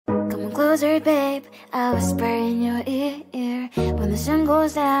Come closer, babe, I'll whisper in your ear. When the sun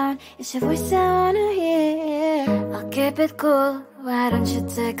goes down, it's your voice I wanna hear. I'll keep it cool, why don't you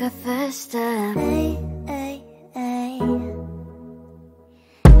take a first step? Hey, hey, hey.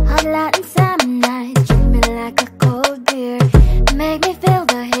 Hot light and summer nights, treat me like a cold beer. Make me feel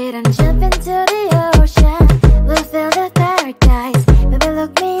the heat and jump into the ocean. We'll feel the paradise, baby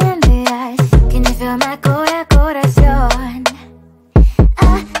look me in the eyes. Can you feel my corazón?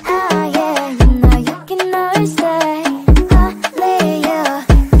 Yeah, you know you can always stay. Only you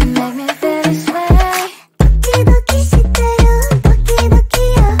can make me feel this way. Doki doki shiteru, doki doki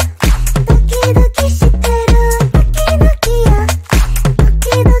yo. Doki doki shiteru, doki doki yo.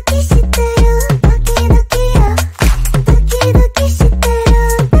 Doki doki shiteru, doki doki yo. Doki doki shiteru,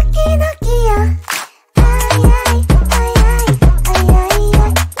 doki doki yo. Ay ay ay ay ay ay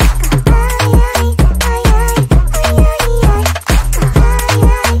ay. Ay ay ay ay ay ay ay.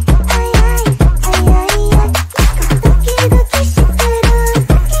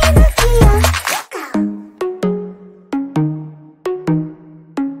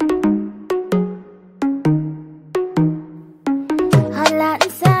 Hot light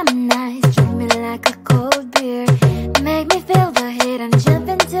and summer nights, treat me like a cold beer. Make me feel the heat and jump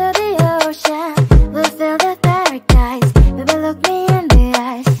into the ocean. We'll feel the paradise, baby look me in the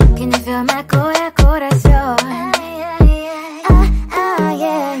eyes. Can you feel my corazón?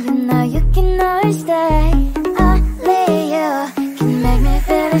 Yeah, you know you can always stay. Only you can make me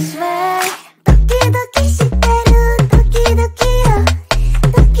feel this way. Doki doki shiteru, doki doki yo.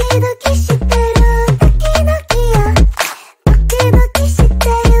 Doki doki shiteru, doki doki yo. Doki doki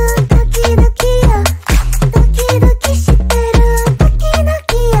shiteru, doki doki yo. Doki doki shiteru, doki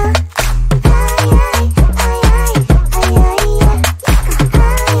doki yo. Ay ay ay ay ay ay ay. Ay ay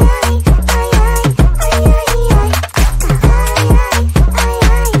ay ay ay ay ay.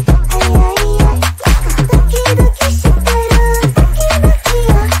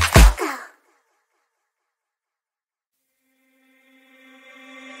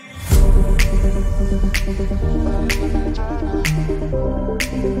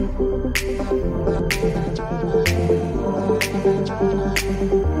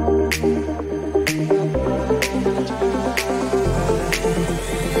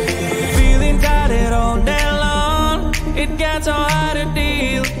 Feeling tired all day long. It gets so hard to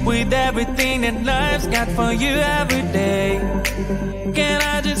deal with everything that life's got for you every day. Can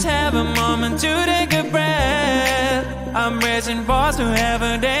I just have a moment to take a breath? I'm racing balls to have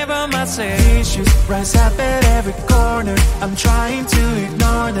a day for myself. Issues rise up at every corner. I'm trying to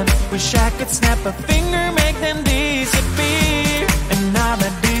ignore them. Wish I could snap a finger, make them disappear. And now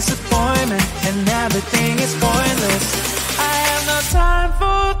that disappointment and everything is pointless. I have no time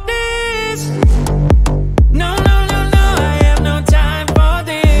for this. No, no, no, no, I have no time for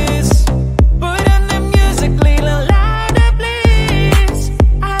this. Put on the music, little louder, please.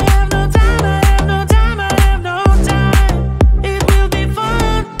 I have no time, I have no time, I have no time. It will be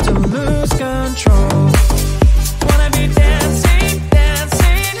fun to lose control. Wanna be dancing,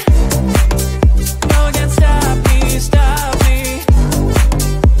 dancing. No one can stop me, stop me.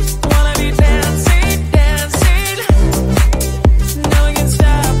 Wanna be dancing, dancing. No one can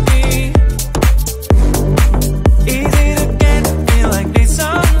stop me. Easy to get, feel like this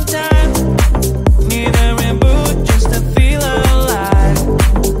sometimes. Need a reboot just to feel alive.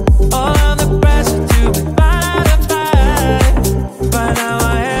 All of the pressure to be fight. But now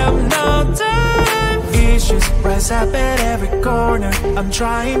I have no time. Issues rise up at every corner. I'm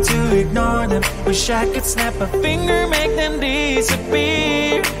trying to ignore them. Wish I could snap a finger, make them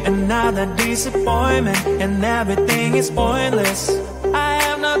disappear. And now that disappointment and everything is pointless. I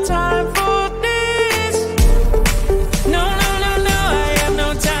have no time for this. No, no, no, no, I have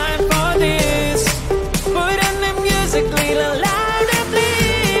no time for this. Put on the music, little louder,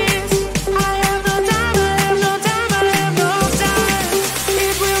 please. I have no time, I have no time, I have no time.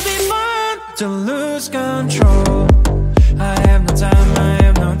 It will be fun to lose control. I have no time, I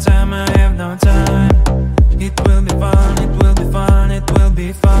have no time, I have no time. It will be fun, it will be fun, it will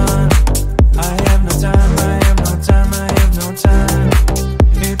be fun. I have no time, I have no time, I have no time.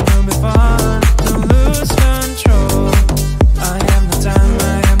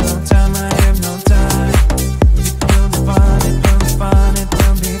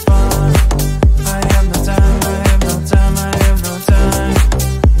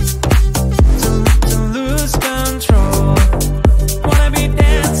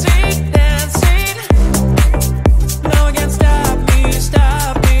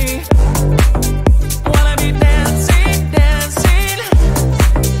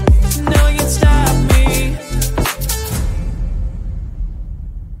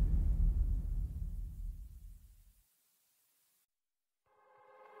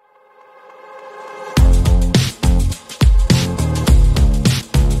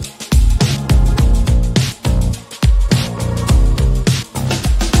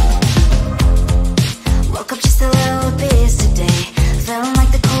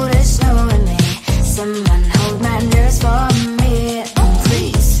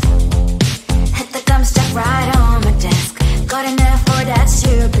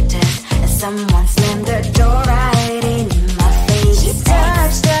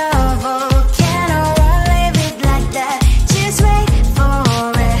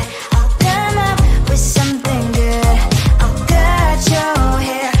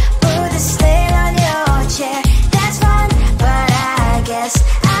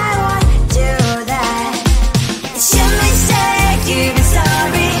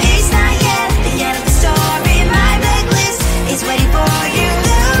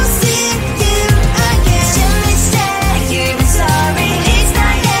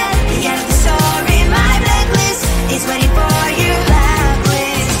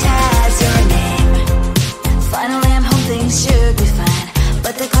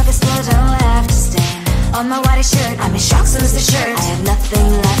 on my white shirt. I'm in shock since the shirt. I have nothing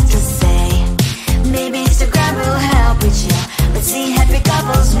left to say. Maybe Instagram will help with you, but seeing happy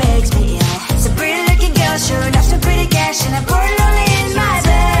couples makes me ill. So pretty looking girl, sure enough, some pretty cash, and I'm born lonely in my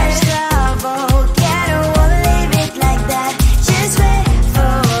bed. Trouble, yeah, I don't wanna leave it like that. Just wait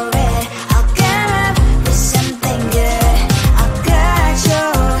for it. I'll come up with something good. I'll cut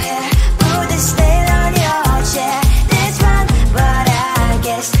your hair, put the stain on your chair. That's fun, but I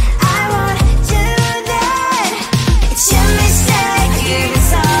guess I won't do that. It's your mistake, you're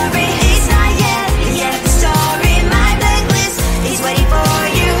sorry. It's not yet the end of the story. My blacklist is waiting for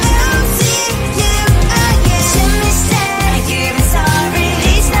you. I'll see you again. It's your mistake, you're sorry.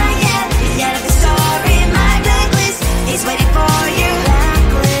 It's not yet the end of the story. My blacklist is waiting for you.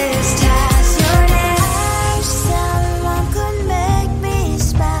 Blacklist has your name. I wish someone could make me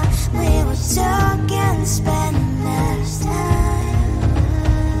smile. We would talk and spend less time.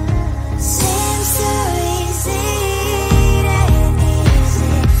 Seems so easy, it ain't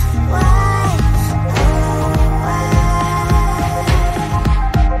easy. Why? Oh, why?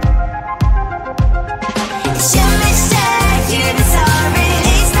 It's your mistake, you're sorry.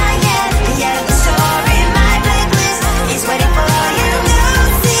 It's not yet the end of the story. My blacklist is waiting for you.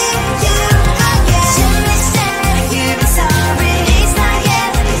 I'll see you again. It's your mistake, you're sorry. It's not yet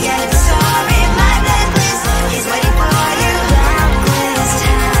the end of the story. My blacklist is waiting for you. Blacklist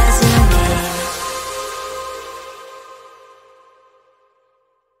has your name.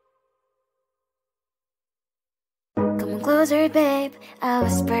 Come closer, babe. I'll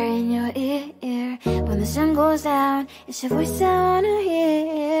whisper in your ear. When the sun goes down, it's your voice I wanna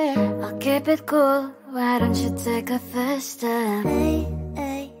hear. I'll keep it cool. Why don't you take a first step? Hey,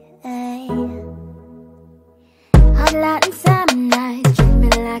 hey, hey. Hot light and summer nights, treat me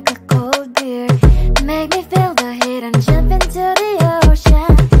like a cold beer. Make me feel the heat and jump into the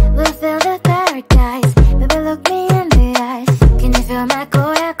ocean. We'll feel the paradise. Baby, look me in the eyes. Can you feel my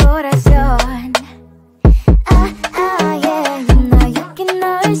corazón? Yeah, you know you can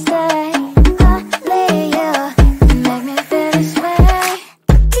always stay. Only you can make me feel this way.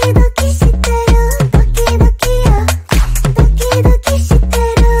 Doki doki shiteru, doki doki yo. Doki doki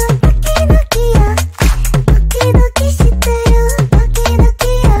shiteru, doki doki yo. Doki doki shiteru, doki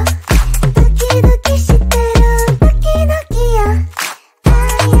doki yo. Doki doki shiteru, doki doki yo.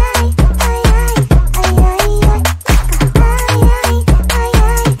 Ay ay ay ay ay ay ay. Ay ay ay ay ay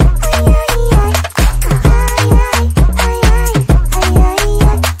ay ay.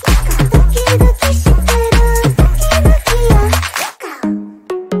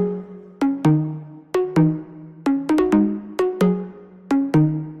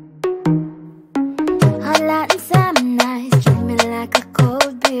 Hot light and summer nights, treat me like a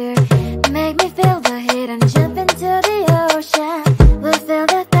cold beer. Make me feel the heat and jump into the ocean. We'll feel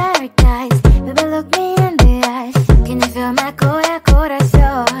the paradise. Baby, look me in the eyes. Can you feel my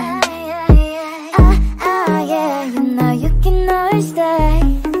corazón? Yeah, you know you can always stay.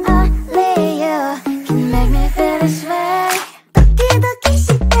 Only you can make me feel this way. Doki doki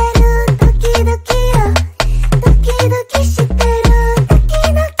shiteru, doki doki yo. Doki doki shiteru, doki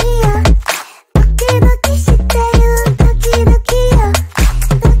doki yo. Doki doki shiteru, doki doki yo.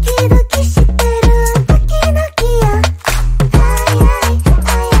 Doki doki shiteru, doki doki yo. Ay ay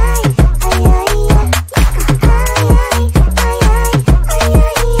ay ay ay ay ay. Ay ay ay ay ay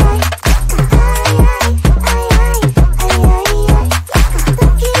ay ay. Ay ay ay ay ay ay.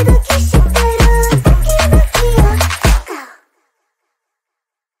 Doki doki shiteru, doki doki yo.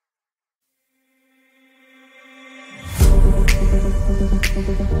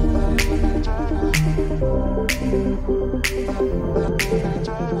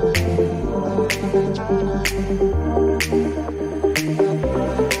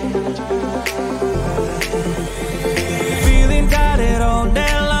 Feeling tired all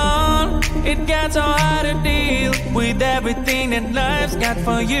day long. It gets so hard to deal with everything that life's got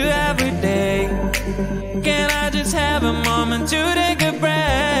for you every day. Can I just have a moment to take a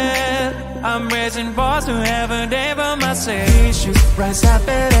breath? I'm raising balls to have a day for myself. Issues rise up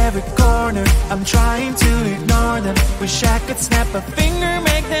at every corner. I'm trying to ignore them. Wish I could snap a finger,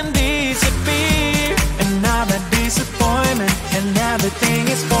 make them disappear. And now that disappointment and everything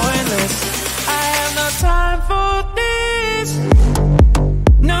is pointless. I have no time for this.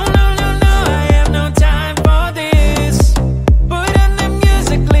 No, no, no, no, I have no time for this. Put on the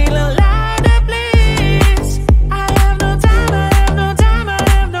music, little louder, please. I have no time, I have no time, I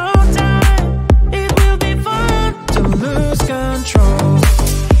have no time. It will be fun to lose control.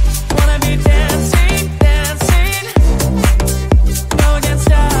 Wanna be dancing, dancing. No one can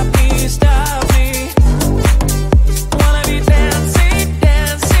stop me, stop me. Wanna be dancing,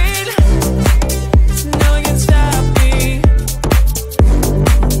 dancing.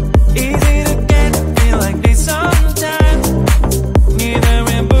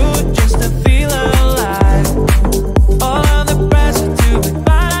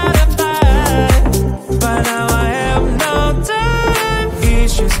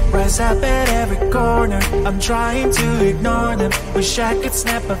 I'm trying to ignore them. Wish I could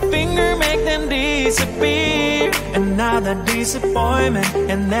snap a finger, make them disappear. Another disappointment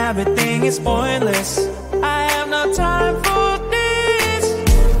and everything is pointless. I have no time for